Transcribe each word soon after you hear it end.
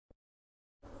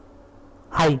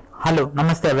Hi hello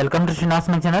నమస్తే welcome to Srinivas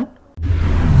mech channel.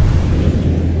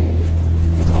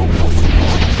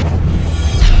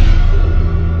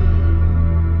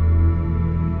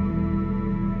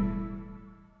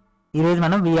 ఈరోజు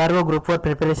మనం VRO గ్రూప్ 4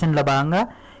 ప్రిపరేషన్లో భాగంగా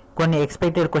కొన్ని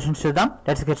ఎక్స్పెక్టెడ్ క్వశ్చన్స్ చూద్దాం.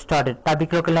 Let's get started.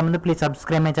 టాపిక్లోకి వెళ్ళే ముందు please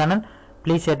subscribe my channel,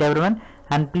 please share everyone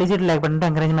and please it like button to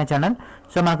encourage my channel.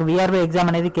 So మనకు VRO ఎగ్జామ్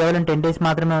అనేది కేవలం 10 days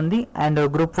మాత్రమే ఉంది అండ్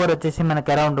గ్రూప్ 4 వచ్చేసి మనకు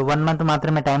అరౌండ్ 1 month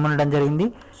మాత్రమే టైం ఉండడం జరిగింది.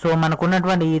 సో మనకు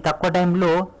ఉన్నటువంటి ఈ తక్కువ టైంలో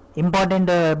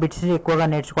ఇంపార్టెంట్ బిట్స్ ఎక్కువగా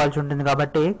నేర్చుకోవాల్సి ఉంటుంది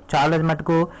కాబట్టి చాలా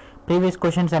మటుకు ప్రీవియస్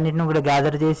క్వశ్చన్స్ అన్నింటిని కూడా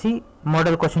గ్యాదర్ చేసి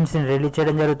మోడల్ క్వశ్చన్స్ని రిలీజ్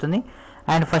చేయడం జరుగుతుంది.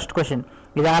 అండ్ ఫస్ట్ క్వశ్చన్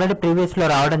ఇది ఆల్రెడీ ప్రీవియస్లో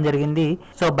రావడం జరిగింది.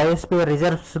 సో బయోస్పియర్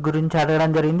రిజర్వ్స్ గురించి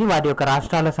అడగడం జరిగింది, వాటి యొక్క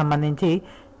రాష్ట్రాలకు సంబంధించి.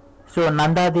 So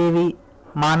Nanda Devi,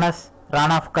 Manas,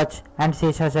 Ron of Kutch and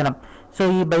Seshachalam. So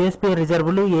ఈ బయోస్పియర్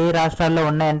రిజర్వులు ఏ రాష్ట్రాల్లో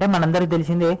ఉన్నాయంటే మనందరికీ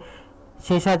తెలిసిందే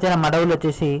శేషాచలం అడవులు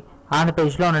వచ్చేసి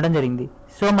ఆంధ్రప్రదేశ్లో ఉండడం జరిగింది.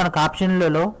 సో మనకు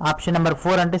ఆప్షన్లలో ఆప్షన్ నెంబర్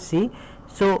 4 అంటే సి.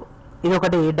 సో ఇది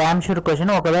ఒకటి డ్యామ్ షూర్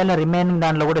క్వశ్చన్. ఒకవేళ రిమైనింగ్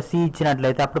దాంట్లో కూడా సి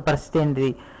ఇచ్చినట్లయితే అప్పుడు పరిస్థితి ఏంటి,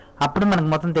 అప్పుడు మనకు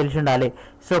మొత్తం తెలిసి ఉండాలి.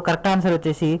 సో కరెక్ట్ ఆన్సర్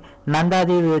వచ్చేసి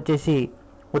నందాదేవి వచ్చేసి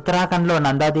ఉత్తరాఖండ్లో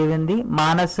నందాదేవి ఉంది,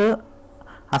 మానస్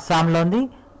అస్సాంలో ఉంది.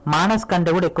 మానస్ కంటే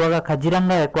కూడా ఎక్కువగా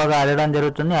ఖజ్జిరంగా ఎక్కువగా ఆడడం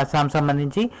జరుగుతుంది అస్సాం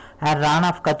సంబంధించి. అండ్ రాన్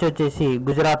ఆఫ్ కచ్ వచ్చేసి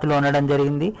గుజరాత్లో ఉండడం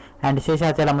జరిగింది అండ్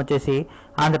శేషాచలం వచ్చేసి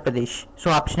Andhra Pradesh. So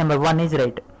option number 1 is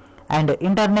right. And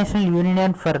international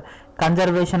union for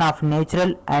conservation of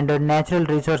natural and natural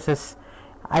resources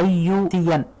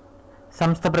IUCN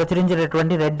సంస్థ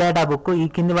ప్రచురించేటటువంటి రెడ్ డేటా బుక్ ఈ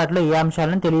కింది వాటిలో ఏ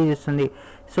అంశాలను తెలియజేస్తుంది.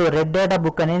 సో రెడ్ డేటా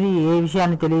బుక్ అనేది ఏ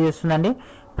విషయాన్ని తెలియజేస్తుందండి?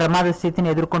 ప్రమాద స్థితిని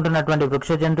ఎదుర్కొంటున్నటువంటి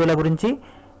వృక్ష జంతువుల గురించి,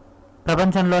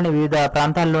 ప్రపంచంలోని వివిధ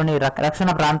ప్రాంతాల్లోని రక్షణ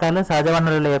ప్రాంతాలు, సహజ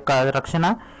వనరుల యొక్క రక్షణ,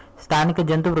 స్థానిక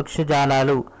జంతు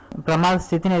వృక్షజాలాలు, ప్రమాద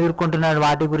స్థితిని ఎదుర్కొంటున్న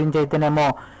వాటి గురించి అయితేనేమో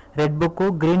రెడ్ బుక్,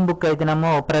 గ్రీన్ బుక్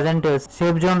అయితేనేమో ప్రజెంట్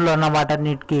సేఫ్ జోన్లో ఉన్న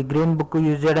వాటన్నిటికి గ్రీన్ బుక్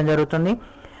యూజ్ చేయడం జరుగుతుంది.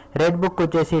 రెడ్ బుక్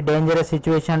వచ్చేసి డేంజరస్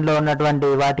సిచ్యువేషన్లో ఉన్నటువంటి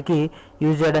వాటికి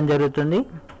యూజ్ చేయడం జరుగుతుంది.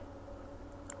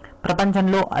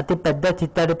 ప్రపంచంలో అతిపెద్ద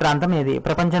చిత్తడి ప్రాంతం ఏది?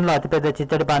 ప్రపంచంలో అతిపెద్ద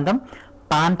చిత్తడి ప్రాంతం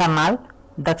పాంటనాల్,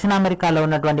 దక్షిణ అమెరికాలో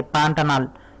ఉన్నటువంటి పాంటనాల్.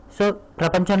 సో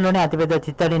ప్రపంచంలోనే అతిపెద్ద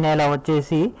చిత్తడి నేల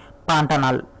వచ్చేసి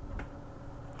పాంటనాల్.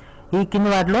 ఈ కింది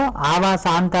వాటిలో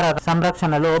ఆవాసాంతర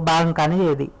సంరక్షణలో భాగం కానిది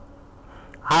ఏది?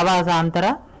 ఆవాసాంతర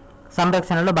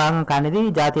సంరక్షణలో భాగం కానిది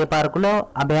జాతీయ పార్కులు,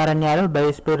 అభయారణ్యాలు,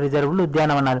 బయోస్పియర్ రిజర్వులు,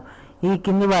 ఉద్యానవనాలు. ఈ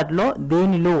కింది వాటిలో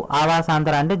దేనిలో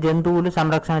ఆవాసాంతర అంటే జంతువులు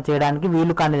సంరక్షణ చేయడానికి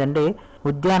వీలు కానిదంటే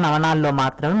ఉద్యానవనాల్లో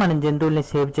మాత్రమే మనం జంతువుల్ని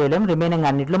సేవ్ చేయలేం, రిమైనింగ్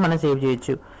అన్నింటిలో మనం సేవ్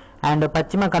చేయొచ్చు. అండ్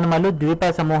పశ్చిమ కనుమలు ద్వీప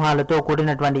సమూహాలతో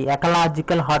కూడినటువంటి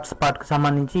ఎకలాజికల్ హాట్స్పాట్కు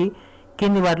సంబంధించి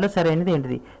కింది వాటిలో సరైనది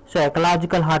ఏంటిది? సో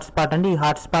ఎకలాజికల్ హాట్స్పాట్ అంటే ఈ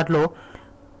హాట్స్పాట్లో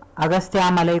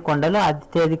అగస్త్యామలై కొండలు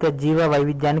అత్యధిక జీవ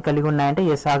వైవిధ్యాన్ని కలిగి ఉన్నాయంటే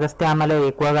ఎస్, అగస్త్యామలై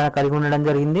ఎక్కువగా కలిగి ఉండడం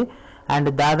జరిగింది. అండ్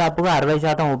దాదాపుగా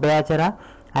 60% ఉభయచర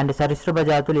అండ్ సరీసృప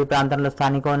జాతులు ఈ ప్రాంతంలో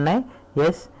స్థానికంగా ఉన్నాయి.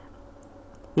 ఎస్,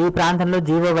 ఈ ప్రాంతంలో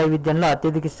జీవ వైవిధ్యంలో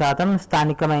అత్యధిక శాతం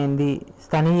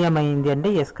స్థానీయమైంది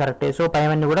అంటే ఎస్ కరెక్టే. సో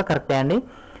పైవన్నీ కూడా కరెక్టే అండి.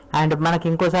 అండ్ మనకి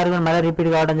ఇంకోసారి కూడా మళ్ళీ రిపీట్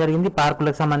కావడం జరిగింది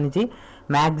పార్కులకు సంబంధించి.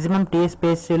 మ్యాక్సిమం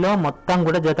TSPSCలో మొత్తం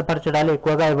కూడా జతపరచడాలు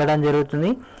ఎక్కువగా ఇవ్వడం జరుగుతుంది.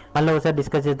 మళ్ళీ ఒకసారి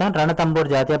డిస్కస్ చేద్దాం. రణతంబోర్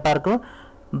జాతీయ పార్కు,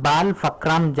 బాల్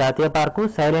ఫక్రామ్ జాతీయ పార్కు,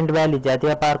 సైలెంట్ వ్యాలీ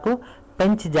జాతీయ పార్కు,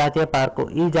 పెంచ్ జాతీయ పార్కు.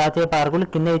 ఈ జాతీయ పార్కులు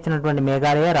కింద ఇచ్చినటువంటి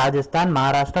మేఘాలయ, రాజస్థాన్,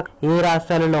 మహారాష్ట్ర ఏ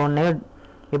రాష్ట్రాలలో ఉన్నాయో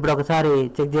ఇప్పుడు ఒకసారి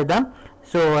చెక్ చేద్దాం.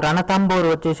 సో రణతంబోర్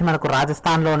వచ్చేసి మనకు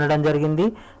రాజస్థాన్లో ఉండడం జరిగింది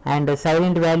అండ్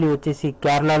సైలెంట్ వ్యాలీ వచ్చేసి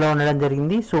కేరళలో ఉండడం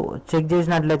జరిగింది. సో చెక్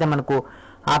చేసినట్లయితే మనకు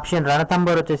ఆప్షన్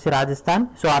రణతంబోర్ వచ్చేసి Rajasthan.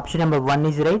 So option number 1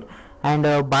 is right. And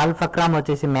ball ఫక్రామ్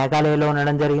వచ్చేసి మేఘాలయలో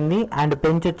ఉండడం జరిగింది అండ్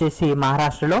పెంచ్ వచ్చేసి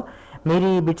మహారాష్ట్రలో. మీరు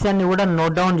ఈ బిట్స్ అన్ని కూడా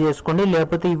నోట్ డౌన్ చేసుకోండి,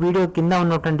 లేకపోతే ఈ వీడియో కింద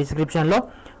ఉన్నటువంటి డిస్క్రిప్షన్లో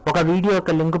ఒక వీడియో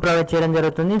యొక్క లింక్ ప్రొవైడ్ చేయడం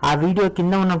జరుగుతుంది. ఆ వీడియో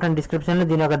కింద ఉన్నటువంటి డిస్క్రిప్షన్లో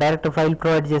దీని ఒక డైరెక్ట్ ఫైల్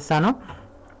ప్రొవైడ్ చేస్తాను.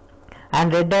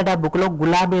 అండ్ రెడ్ డేటా బుక్లో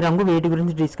గులాబీ రంగు వీటి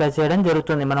గురించి డిస్కస్ చేయడం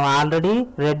జరుగుతుంది. మనం ఆల్రెడీ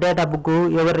రెడ్ డేటా బుక్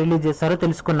ఎవరు రిలీజ్ చేస్తారో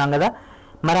తెలుసుకున్నాం కదా.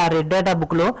 మరి ఆ రెడ్ డేటా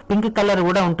బుక్లో పింక్ కలర్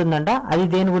కూడా ఉంటుందంట. అది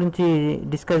దేని గురించి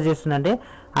డిస్కస్ చేస్తుందంటే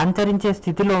అంతరించే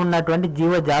స్థితిలో ఉన్నటువంటి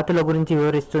జీవ జాతుల గురించి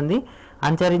వివరిస్తుంది.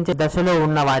 అంతరించే దశలో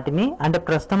ఉన్న వాటిని అంటే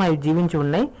ప్రస్తుతం అవి జీవించి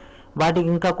ఉన్నాయి, వాటికి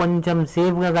ఇంకా కొంచెం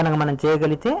సేఫ్గా కనుక మనం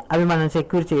చేయగలిగితే అవి మనం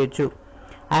సెక్యూర్ చేయొచ్చు.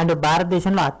 అండ్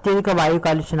భారతదేశంలో అత్యధిక వాయు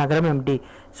కాలుష్య నగరం ఏమిటి?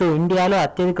 సో ఇండియాలో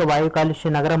అత్యధిక వాయు కాలుష్య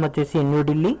నగరం వచ్చేసి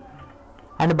న్యూఢిల్లీ.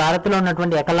 అండ్ భారత్లో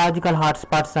ఉన్నటువంటి ఎకలాజికల్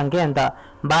హాట్స్పాట్స్ సంఖ్య ఎంత?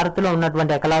 భారత్లో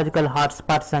ఉన్నటువంటి ఎకలాజికల్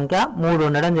హాట్స్పాట్స్ సంఖ్య 3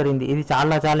 ఉండడం జరిగింది. ఇది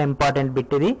చాలా చాలా ఇంపార్టెంట్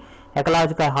బిట్. ఇది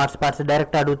ఎకలాజికల్ హాట్స్పాట్స్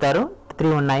డైరెక్ట్ అడుగుతారు.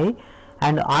 3 ఉన్నాయి.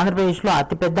 అండ్ ఆంధ్రప్రదేశ్లో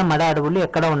అతిపెద్ద మడ అడవులు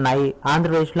ఎక్కడ ఉన్నాయి?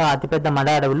 ఆంధ్రప్రదేశ్లో అతిపెద్ద మడ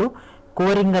అడవులు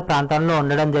కోరింగ ప్రాంతంలో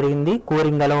ఉండడం జరిగింది.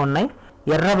 కోరింగలో ఉన్నాయి.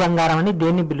 ఎర్ర బంగారం అని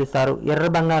దేన్ని పిలుస్తారు? ఎర్ర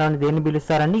బంగారం అని దేన్ని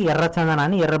పిలుస్తారండి? ఎర్ర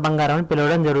చందనాన్ని ఎర్ర బంగారం అని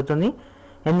పిలవడం జరుగుతుంది.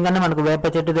 ఎందుకంటే మనకు వేప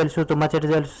చెట్టు తెలుసు, తుమ్మ చెట్టు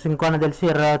తెలుసు, సింకోన తెలుసు,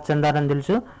 ఎర్ర చందనం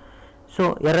తెలుసు. సో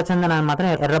ఎర్ర చందనాన్ని మాత్రం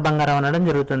ఎర్ర బంగారం అనడం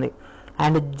జరుగుతుంది.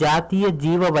 అండ్ జాతీయ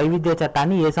జీవ వైవిధ్య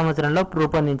చట్టాన్ని ఏ సంవత్సరంలో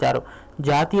రూపొందించారు?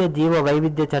 జాతీయ జీవ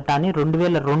వైవిధ్య చట్టాన్ని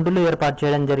 2002లో ఏర్పాటు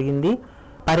చేయడం జరిగింది.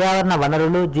 పర్యావరణ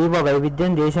వనరులు, జీవ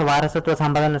వైవిధ్యం, దేశ వారసత్వ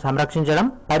సంపదను సంరక్షించడం,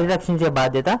 పరిరక్షించే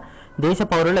బాధ్యత దేశ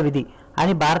పౌరుల విధి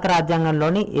అని భారత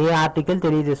రాజ్యాంగంలోని ఏ ఆర్టికల్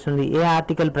తెలియజేస్తుంది? ఏ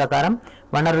ఆర్టికల్ ప్రకారం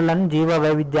వనరులను, జీవ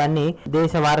వైవిధ్యాన్ని,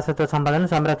 దేశ వారసత్వ సంపదను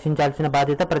సంరక్షించాల్సిన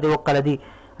బాధ్యత ప్రతి ఒక్కరిది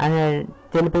అని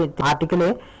తెలిపే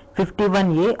ఆర్టికలే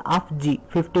 51A of G.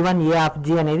 51A of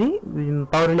G అనేది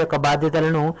పౌరుల యొక్క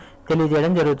బాధ్యతలను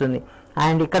తెలియజేయడం జరుగుతుంది.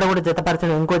 అండ్ ఇక్కడ కూడా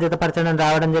ఇంకో జతపరచడం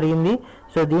రావడం జరిగింది.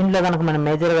 సో దీంట్లో కనుక మనం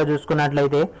మేజర్గా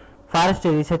చూసుకున్నట్లయితే forest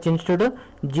research institute,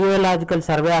 geological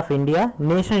survey of India,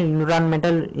 national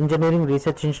environmental engineering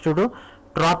research institute,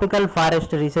 tropical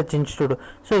forest research institute.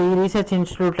 So ఈ రీసెర్చ్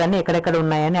ఇన్స్టిట్యూట్లు అన్ని ఎక్కడెక్కడ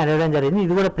ఉన్నాయని అడగడం జరిగింది.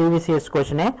 ఇది కూడా ప్రీవియస్ ఇయర్స్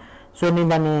క్వశ్చనే. సో నేను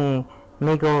దాన్ని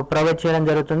మీకు ప్రొవైడ్ చేయడం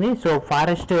జరుగుతుంది. సో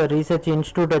ఫారెస్ట్ రీసెర్చ్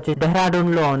ఇన్స్టిట్యూట్ వచ్చి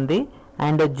డెహ్రాడూన్లో ఉంది.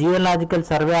 And geological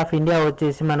survey of India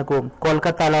వచ్చేసి మనకు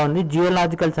కోల్కతాలో ఉంది.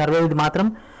 జియోలాజికల్ సర్వే ఇది మాత్రం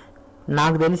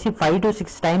నాకు తెలిసి 5 to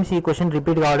 6 times ఈ క్వశ్చన్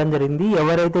రిపీట్ కావడం జరిగింది.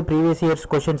 ఎవరైతే ప్రీవియస్ ఇయర్స్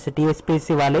క్వశ్చన్స్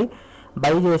టీఎస్పీఎస్సీ వాళ్ళే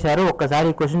బై చేశారో ఒక్కసారి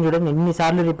ఈ క్వశ్చన్ చూడండి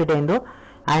ఎన్నిసార్లు రిపీట్ అయిందో.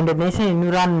 And national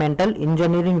environmental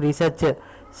engineering research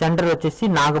centre వచ్చేసి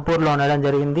నాగపూర్లో ఉండడం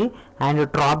జరిగింది. And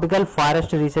tropical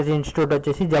forest research institute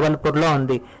వచ్చేసి జబల్పూర్లో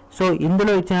ఉంది. సో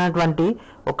ఇందులో ఇచ్చినటువంటి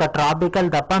ఒక ట్రాపికల్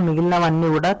తప్ప మిగిలినవన్నీ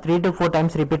కూడా 3 to 4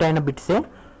 times రిపీట్ అయిన బిట్సే.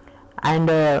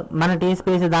 అండ్ మన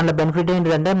టీఎస్పీఎస్సీ దాంట్లో బెనిఫిట్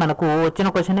ఏంటంటే మనకు వచ్చిన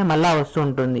క్వశ్చనే మళ్ళీ వస్తూ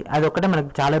ఉంటుంది. అది ఒకటే మనకు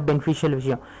చాలా బెనిఫిషియల్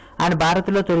విషయం. అండ్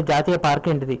భారత్లో తొలి జాతీయ పార్క్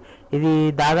ఏంటిది? ఇది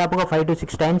దాదాపుగా 5 to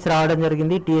 6 times రావడం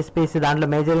జరిగింది. టీఎస్పీఎస్సీ దాంట్లో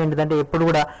మేజర్ ఏంటిదంటే ఎప్పుడు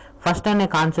కూడా ఫస్ట్ అనే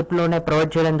కాన్సెప్ట్లోనే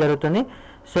ప్రొవైడ్ చేయడం జరుగుతుంది.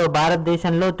 సో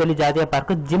భారతదేశంలో తొలి జాతీయ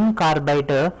park Jim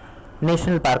Corbett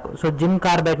national park. So Jim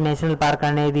Corbett national park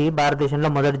అనేది భారతదేశంలో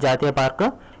మొదటి జాతీయ పార్క్.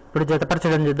 ఇప్పుడు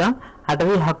జతపరచడం చూద్దాం.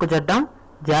 అటవీ హక్కు చట్టం,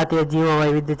 జాతీయ జీవ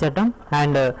వైవిధ్య చట్టం,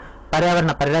 అండ్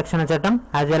పర్యావరణ పరిరక్షణ చట్టం,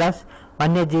 యాజ్ వెల్ యాజ్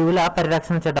వన్యజీవుల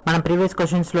పరిరక్షణ చట్టం. మనం ప్రీవియస్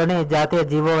క్వశ్చన్స్ లోనే జాతీయ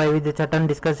జీవ వైవిధ్య చట్టాన్ని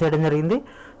డిస్కస్ చేయడం జరిగింది.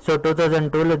 సో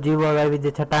 2002లో జీవ వైవిధ్య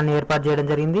చట్టాన్ని ఏర్పాటు చేయడం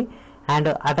జరిగింది. అండ్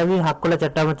అటవీ హక్కుల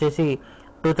చట్టం వచ్చేసి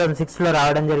 2006లో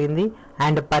రావడం జరిగింది.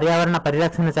 అండ్ పర్యావరణ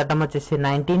పరిరక్షణ చట్టం వచ్చేసి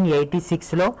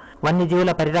 1986లో,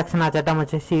 వన్యజీవుల పరిరక్షణ చట్టం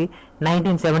వచ్చేసి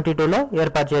 1972లో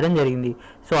ఏర్పాటు చేయడం జరిగింది.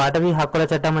 సో అటవీ హక్కుల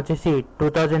చట్టం వచ్చేసి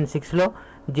 2006లో,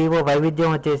 జీవ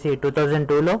వైవిధ్యం వచ్చేసి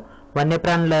 2002లో,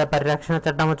 వన్యప్రాణుల పరిరక్షణ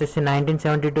చట్టం వచ్చేసి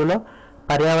 1972లో,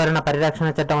 పర్యావరణ పరిరక్షణ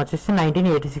చట్టం వచ్చేసి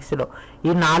 1986లో.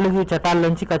 ఈ 4 చట్టాల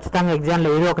నుంచి ఖచ్చితంగా ఎగ్జామ్లో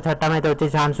ఏదో ఒక చట్టం అయితే వచ్చే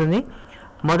ఛాన్స్ ఉంది.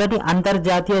 మొదటి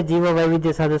అంతర్జాతీయ జీవ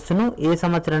వైవిధ్య సదస్సును ఏ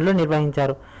సంవత్సరంలో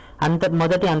నిర్వహించారు?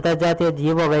 మొదటి అంతర్జాతీయ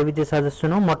జీవ వైవిధ్య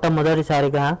సదస్సును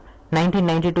మొట్టమొదటిసారిగా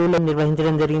 1992లో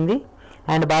నిర్వహించడం జరిగింది.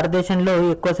 అండ్ భారతదేశంలో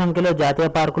ఎక్కువ సంఖ్యలో జాతీయ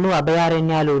పార్కులు,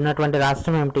 అభయారణ్యాలు ఉన్నటువంటి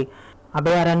రాష్ట్రం ఏమిటి?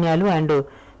 అభయారణ్యాలు అండ్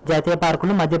జాతీయ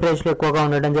పార్కులు మధ్యప్రదేశ్లో ఎక్కువగా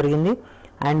ఉండడం జరిగింది.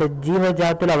 అండ్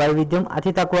జీవజాతుల వైవిధ్యం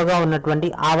అతి తక్కువగా ఉన్నటువంటి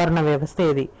ఆవరణ వ్యవస్థ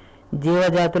ఏది?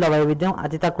 జీవజాతుల వైవిధ్యం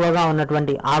అతి తక్కువగా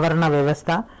ఉన్నటువంటి ఆవరణ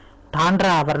వ్యవస్థ టాండ్రా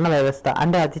ఆవరణ వ్యవస్థ.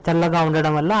 అంటే అతి చల్లగా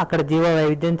ఉండడం వల్ల అక్కడ జీవ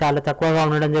వైవిధ్యం చాలా తక్కువగా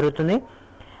ఉండడం జరుగుతుంది.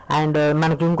 అండ్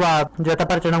మనకి ఇంకో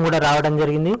జతపరచడం కూడా రావడం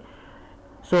జరిగింది.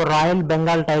 సో రాయల్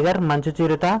బెంగాల్ టైగర్, మంచు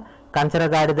చిరుత,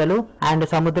 కంచరగాడిదలు అండ్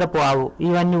సముద్రపు ఆవు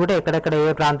ఇవన్నీ కూడా ఎక్కడెక్కడ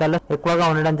ఏ ప్రాంతాల్లో ఎక్కువగా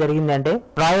ఉండడం జరిగింది అంటే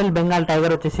రాయల్ బెంగాల్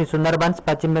టైగర్ వచ్చేసి సుందర్బన్స్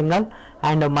పశ్చిమ బెంగాల్,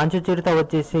 అండ్ మంచు చిరుత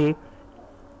వచ్చేసి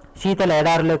శీతల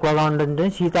ఎడారులు ఎక్కువగా ఉంటుంది.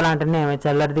 శీతల అంటేనే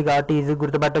చల్లరిది కాబట్టి ఈజీ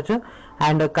గుర్తుపట్టచ్చు.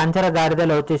 అండ్ కంచర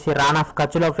గాడిదలు వచ్చేసి రాన్ ఆఫ్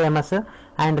కచ్లో ఫేమస్.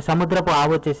 అండ్ సముద్రపు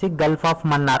ఆవు వచ్చేసి గల్ఫ్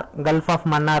ఆఫ్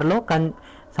మన్నార్లో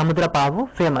సముద్రపు ఆవు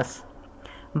ఫేమస్.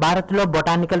 భారత్లో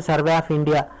బొటానికల్ సర్వే ఆఫ్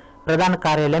ఇండియా ప్రధాన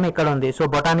కార్యాలయం ఎక్కడ ఉంది? So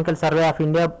botanical survey of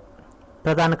India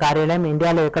ప్రధాన కార్యాలయం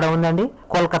ఇండియాలో ఎక్కడ ఉందండి?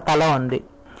 కోల్కతాలో ఉంది.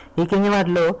 ఈ కింది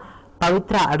వాటిలో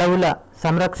పవిత్ర అడవుల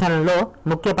సంరక్షణలో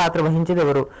ముఖ్య పాత్ర వహించేది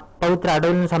ఎవరు? పవిత్ర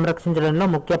అడవులను సంరక్షించడంలో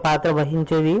ముఖ్య పాత్ర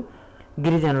వహించేది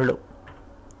గిరిజనులు.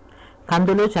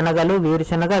 కందులు, శనగలు,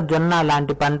 వేరుశనగ, జొన్న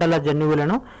లాంటి పంటల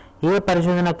జన్యువులను ఏ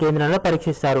పరిశోధన కేంద్రంలో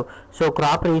పరీక్షిస్తారు? సో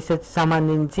క్రాప్ రీసెర్చ్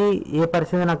సంబంధించి ఏ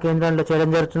పరిశోధన కేంద్రంలో చేయడం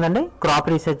జరుగుతుందండి? Crop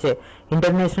రీసెర్చే.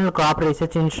 International crop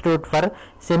research institute for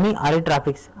semi arid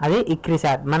traffics, అదే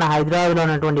ఇక్రిసాట్. మన హైదరాబాద్లో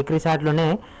ఉన్నటువంటి ఇక్రిసాట్లోనే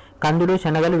కందులు,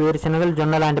 శనగలు, వేరుశనగలు,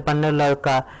 జొన్న లాంటి పంటల యొక్క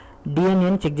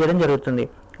డిఎన్ఏని చెక్ చేయడం జరుగుతుంది.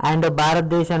 అండ్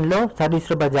భారతదేశంలో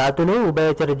సరీసృప జాతులు,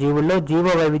 ఉభయచర జీవుల్లో జీవ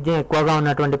వైవిధ్యం ఎక్కువగా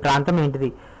ఉన్నటువంటి ప్రాంతం ఏంటిది?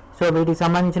 సో వీటికి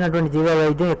సంబంధించినటువంటి జీవ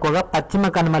వైవిధ్యం ఎక్కువగా పశ్చిమ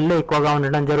కనుమల్లో ఎక్కువగా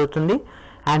ఉండడం జరుగుతుంది.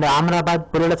 అండ్ అమరాబాద్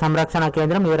పులుల సంరక్షణ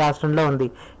కేంద్రం ఏ రాష్ట్రంలో ఉంది?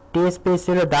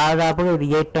 టీఎస్పీఎస్సీలో దాదాపుగా ఇది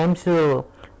 8 times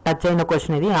టచ్ అయిన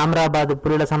క్వశ్చన్. ఇది అమరాబాద్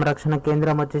పులుల సంరక్షణ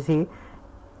కేంద్రం వచ్చేసి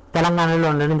తెలంగాణలో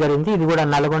ఉండడం జరిగింది. ఇది కూడా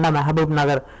నల్గొండ, మహబూబ్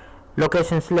నగర్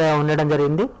లొకేషన్స్లో ఉండడం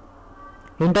జరిగింది.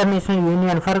 International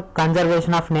union for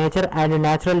conservation of nature and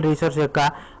natural resource యొక్క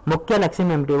ముఖ్య లక్ష్యం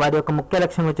ఏమిటి? వారి యొక్క ముఖ్య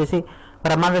లక్ష్యం వచ్చేసి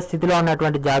ప్రమాద స్థితిలో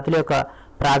ఉన్నటువంటి జాతుల యొక్క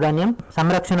ప్రాధాన్యం,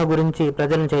 సంరక్షణ గురించి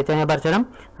ప్రజలను చైతన్యపరచడం,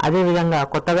 అదేవిధంగా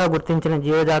కొత్తగా గుర్తించిన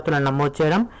జీవజాతులను నమోదు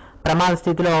చేయడం, ప్రమాద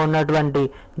స్థితిలో ఉన్నటువంటి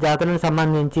జాతులకు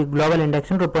సంబంధించి గ్లోబల్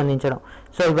ఇండెక్స్ను రూపొందించడం.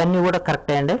 సో ఇవన్నీ కూడా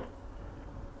కరెక్టే అండి.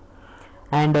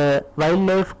 And wild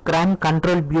life crime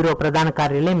control bureau ప్రధాన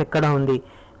కార్యాలయం ఎక్కడ ఉంది?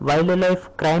 Wild life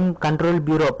crime control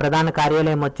bureau ప్రధాన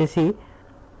కార్యాలయం వచ్చేసి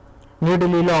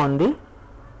న్యూఢిల్లీలో ఉంది.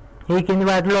 ఈ కింది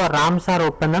వాటిలో రామ్సార్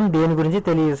ఒప్పందం దేని గురించి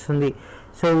తెలియజేస్తుంది?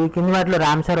 సో ఈ కింది వాటిలో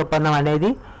రామ్సార్ ఒప్పందం అనేది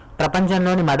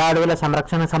ప్రపంచంలోని మడ అడవుల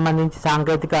సంరక్షణకు సంబంధించి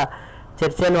సాంకేతిక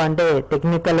చర్చలు, అంటే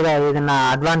టెక్నికల్గా ఏదైనా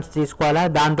అడ్వాన్స్ తీసుకోవాలా,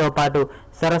 దాంతోపాటు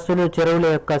సరస్సులు చెరువుల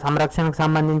యొక్క సంరక్షణకు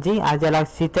సంబంధించి, అది అలా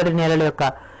చిత్తడి నేలల యొక్క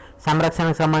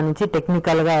సంరక్షణకు సంబంధించి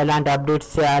టెక్నికల్గా ఎలాంటి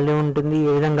అప్డేట్స్ చేయాలి ఉంటుంది,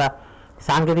 ఏ విధంగా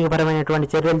సాంకేతికపరమైనటువంటి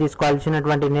చర్యలు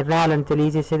తీసుకోవాల్సినటువంటి నిర్ణయాలను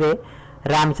తెలియజేసేదే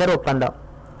రామ్సార్ ఒప్పందం.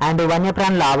 అండ్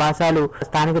వన్యప్రాణుల ఆవాసాలు,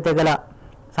 స్థానిక తెగల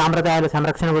సాంప్రదాయాల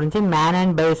సంరక్షణ గురించి మ్యాన్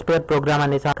అండ్ బయోస్పియర్ ప్రోగ్రామ్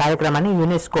అనే కార్యక్రమాన్ని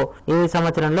యునెస్కో ఏ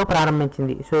సంవత్సరంలో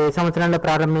ప్రారంభించింది? సో ఏ సంవత్సరంలో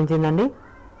ప్రారంభించిందండి?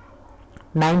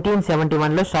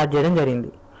 1971లో స్టార్ట్ చేయడం జరిగింది.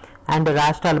 అండ్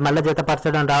రాష్ట్రాలు మళ్ళీ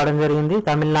జతపరచడం రావడం జరిగింది.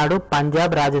 తమిళనాడు,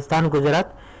 పంజాబ్, రాజస్థాన్,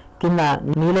 గుజరాత్ కింద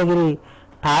నీలగిరి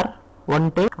టార్,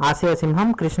 ఒంటె, ఆసియా సింహం,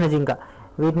 కృష్ణ జింక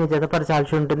వీటిని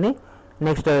జతపరచాల్సి ఉంటుంది.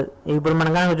 నెక్స్ట్ ఇప్పుడు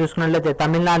మనం కనుక చూసుకున్నట్లయితే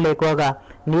తమిళనాడులో ఎక్కువగా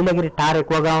నీలగిరి టార్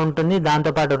ఎక్కువగా ఉంటుంది,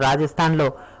 దాంతోపాటు రాజస్థాన్లో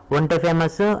ఒంటె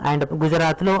ఫేమస్, అండ్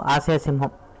గుజరాత్లో ఆసియా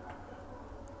సింహం.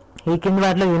 ఈ కింది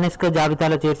వాటిలో యునెస్కో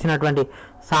జాబితాలో చేర్చినటువంటి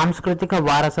సాంస్కృతిక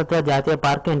వారసత్వ జాతీయ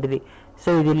పార్క్ ఏంటిది?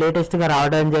 సో ఇది లేటెస్ట్గా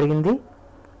రావడం జరిగింది.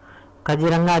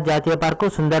 కజిరంగా జాతీయ పార్కు,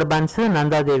 సుందర్బన్స్,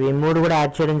 నందాదేవి మూడు కూడా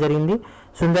యాడ్ చేయడం జరిగింది.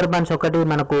 సుందర్బన్స్ ఒకటి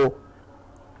మనకు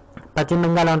పశ్చిమ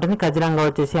బెంగాల్లో ఉంటుంది, కజిరంగా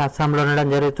వచ్చేసి అస్సాంలో ఉండడం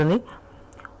జరుగుతుంది.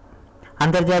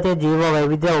 అంతర్జాతీయ జీవ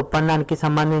వైవిధ్య ఒప్పందానికి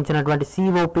సంబంధించినటువంటి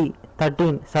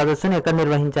COP13 సదస్సును ఎక్కడ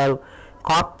నిర్వహించారు?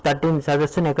 COP13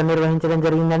 సదస్సును ఎక్కడ నిర్వహించడం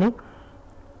జరిగిందని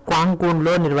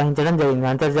క్వాంకూన్లో నిర్వహించడం జరిగింది.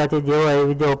 అంతర్జాతీయ జీవ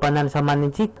వైవిధ్య ఒప్పందానికి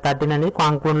సంబంధించి 13 అనేది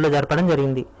క్వాంకూన్లో జరపడం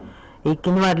జరిగింది. ఈ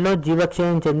కింది వాటిలో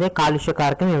జీవక్షయం చెందే కాలుష్య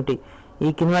కారకం ఏమిటి?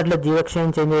 ఈ కింది వాటిలో జీవక్షయం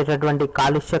చెందేటటువంటి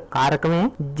కాలుష్య కారకమే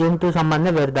జంతు సంబంధ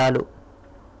వ్యర్థాలు.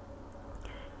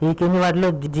 ఈ కింది వాటిలో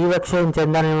జీవక్షయం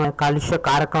చెందని కాలుష్య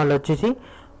కారకంలో వచ్చేసి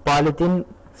పాలిథిన్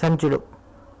సంచులు.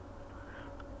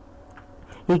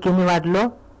 ఈ కింది వాటిలో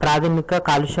ప్రాథమిక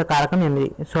కాలుష్య కారకం 8.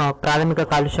 సో ప్రాథమిక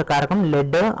కాలుష్య కారకం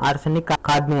లెడ్, ఆర్సెనిక్,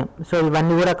 కాడ్మియం. సో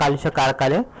ఇవన్నీ కూడా కాలుష్య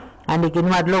కారకాలే. అండ్ ఈ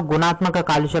కింది వాటిలో గుణాత్మక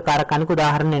కాలుష్య కారకానికి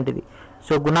ఉదాహరణ ఏంటిది?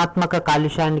 సో గుణాత్మక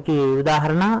కాలుష్యానికి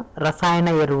ఉదాహరణ రసాయన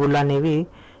ఎరువులు అనేవి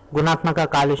గుణాత్మక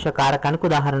కాలుష్య కారకానికి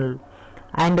ఉదాహరణలు.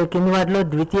 అండ్ కింది వాటిలో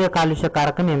ద్వితీయ కాలుష్య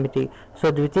కారకం ఏమిటి? సో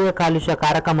ద్వితీయ కాలుష్య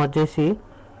కారకం వచ్చేసి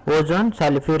ఓజోన్,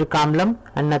 సల్ఫ్యూరిక్ ఆమ్లం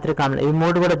అండ్ నత్రిక్ ఆమ్లం. ఈ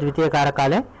మూడు కూడా ద్వితీయ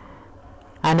కారకాలే.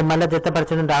 అండ్ మళ్ళీ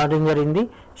జతపరచడం రావడం జరిగింది.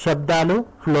 శబ్దాలు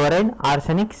ఫ్లోరైడ్,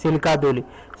 ఆర్సెనిక్, సిలికా ధూళి.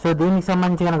 సో దీనికి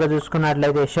సంబంధించి కనుక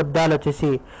చూసుకున్నట్లయితే శబ్దాలు వచ్చేసి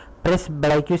ప్రెస్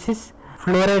బ్లైక్యూసిస్,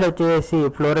 ఫ్లోరైడ్ వచ్చేసి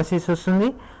ఫ్లోరసిస్ వస్తుంది,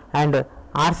 అండ్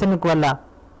ఆర్సెనిక్ వల్ల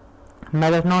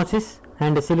మెలనోసిస్,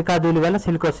 అండ్ సిలికా ధూళి వల్ల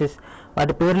సిలికోసిస్.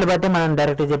 వాటి పేర్లు బట్టి మనం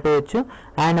డైరెక్ట్ చెప్పేయచ్చు.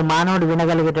 అండ్ మానవుడు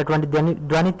వినగలిగేటటువంటి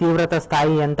ధ్వని తీవ్రత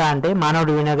స్థాయి ఎంత అంటే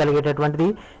మానవుడు వినగలిగేటటువంటిది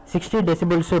 60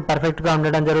 డెసిబుల్స్ పర్ఫెక్ట్గా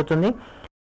ఉండడం జరుగుతుంది.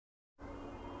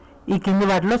 ఈ కింది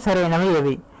వాటిలో సరైనవి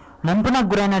ఏవి? ముంపునకు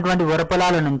గురైనటువంటి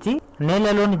వరపొలాల నుంచి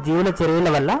నేలలోని జీవుల చర్యల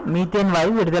వల్ల మీథేన్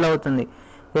వాయువు విడుదలవుతుంది.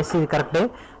 ఎస్, ఇది కరెక్టే.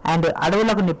 అండ్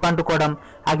అడవులకు నిప్పంటుకోవడం,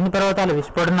 అగ్నిపర్వతాల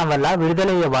విస్ఫోటనం వల్ల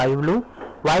విడుదలయ్యే వాయువులు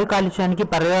వాయు కాలుష్యానికి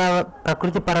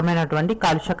ప్రకృతి పరమైనటువంటి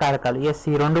కాలుష్య కారకాలు. ఎస్,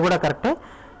 ఈ రెండు కూడా కరెక్టే.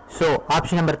 So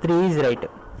option number 3 is right.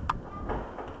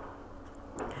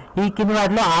 ఈ కింది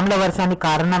వాటిలో ఆమ్ల వర్షానికి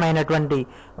కారణమైనటువంటి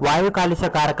వాయు కాలుష్య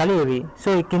కారకాలు ఏవి? సో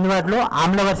ఈ కింది వాటిలో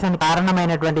ఆమ్ల వర్షానికి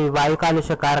కారణమైనటువంటి వాయు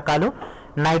కాలుష్య కారకాలు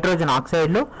నైట్రోజన్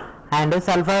ఆక్సైడ్లు అండ్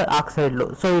సల్ఫర్ ఆక్సైడ్లు.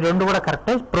 సో ఈ రెండు కూడా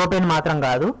కరెక్టే. ప్రోపేన్ మాత్రం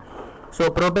కాదు. సో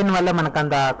ప్రోపేన్ వల్ల మనకు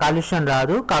అంత కాలుష్యం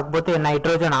రాదు, కాకపోతే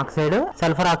నైట్రోజన్ ఆక్సైడ్,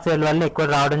 సల్ఫర్ ఆక్సైడ్ వల్ల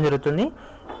ఎక్కువ రావడం జరుగుతుంది.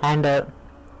 అండ్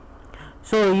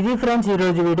సో ఇది ఫ్రెండ్స్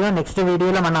ఈరోజు వీడియో. నెక్స్ట్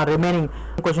వీడియోలో మనం రిమైనింగ్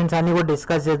క్వశ్చన్స్ అన్ని కూడా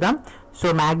డిస్కస్ చేద్దాం. సో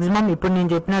మాక్సిమం ఇప్పుడు నేను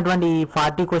చెప్పినటువంటి ఈ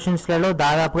 40 క్వశ్చన్స్లలో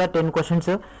దాదాపుగా 10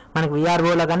 క్వశ్చన్స్ మనకి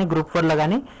VROలో కానీ గ్రూప్ 4లో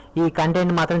కానీ ఈ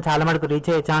కంటెంట్ మాత్రం చాలా మటుకు రీచ్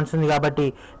అయ్యే ఛాన్స్ ఉంది. కాబట్టి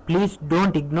ప్లీజ్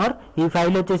డోంట్ ఇగ్నోర్. ఈ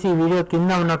ఫైల్ వచ్చేసి ఈ వీడియో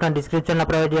కింద ఉన్నటువంటి డిస్క్రిప్షన్లో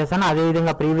ప్రొవైడ్ చేస్తాను.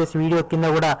 అదేవిధంగా ప్రీవియస్ వీడియో కింద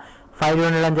కూడా ఫైల్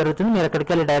ఉండడం జరుగుతుంది. మీరు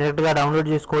అక్కడికి వెళ్ళి డైరెక్ట్గా డౌన్లోడ్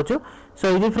చేసుకోవచ్చు. సో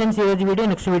ఇది ఫ్రెండ్స్ ఈ రోజు వీడియో.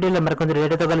 నెక్స్ట్ వీడియోలో మరికొంత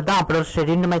రేడియోతో కలుద్దాం. అప్పుడు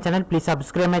study in my channel. Please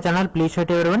subscribe my channel. Please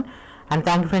share everyone. And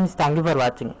thank you friends, thank you for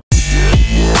watching.